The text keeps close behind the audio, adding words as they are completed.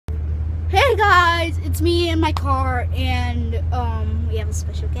Hey guys, it's me in my car, and we have a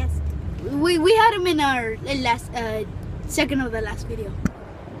special guest. We had him in our last second of the last video.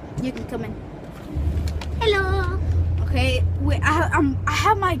 You can come in. Hello. Okay, I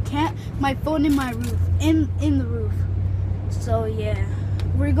have my phone in my roof, in the roof. So yeah,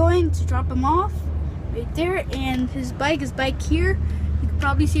 we're going to drop him off right there, and his bike is back here. You can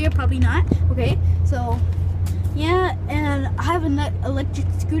probably see it, probably not. Okay, so yeah, and I have an electric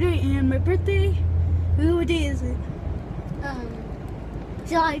scooter, and my birthday. What day is it?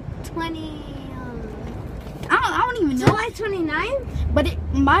 July 20. I don't even know. July 29th. But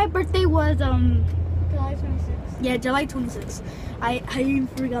my birthday was July 26th. Yeah, July 26th. I even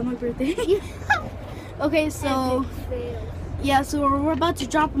forgot my birthday. Okay, so yeah, so we're about to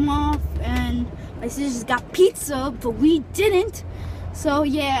drop him off, and my sisters got pizza, but we didn't. So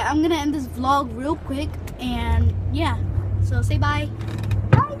yeah, I'm gonna end this vlog real quick, and yeah, so say bye.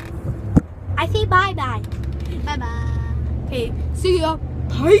 Bye. I say bye bye. Bye bye. Okay, see ya.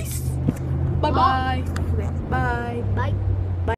 Peace. Bye bye. Okay, bye. Bye.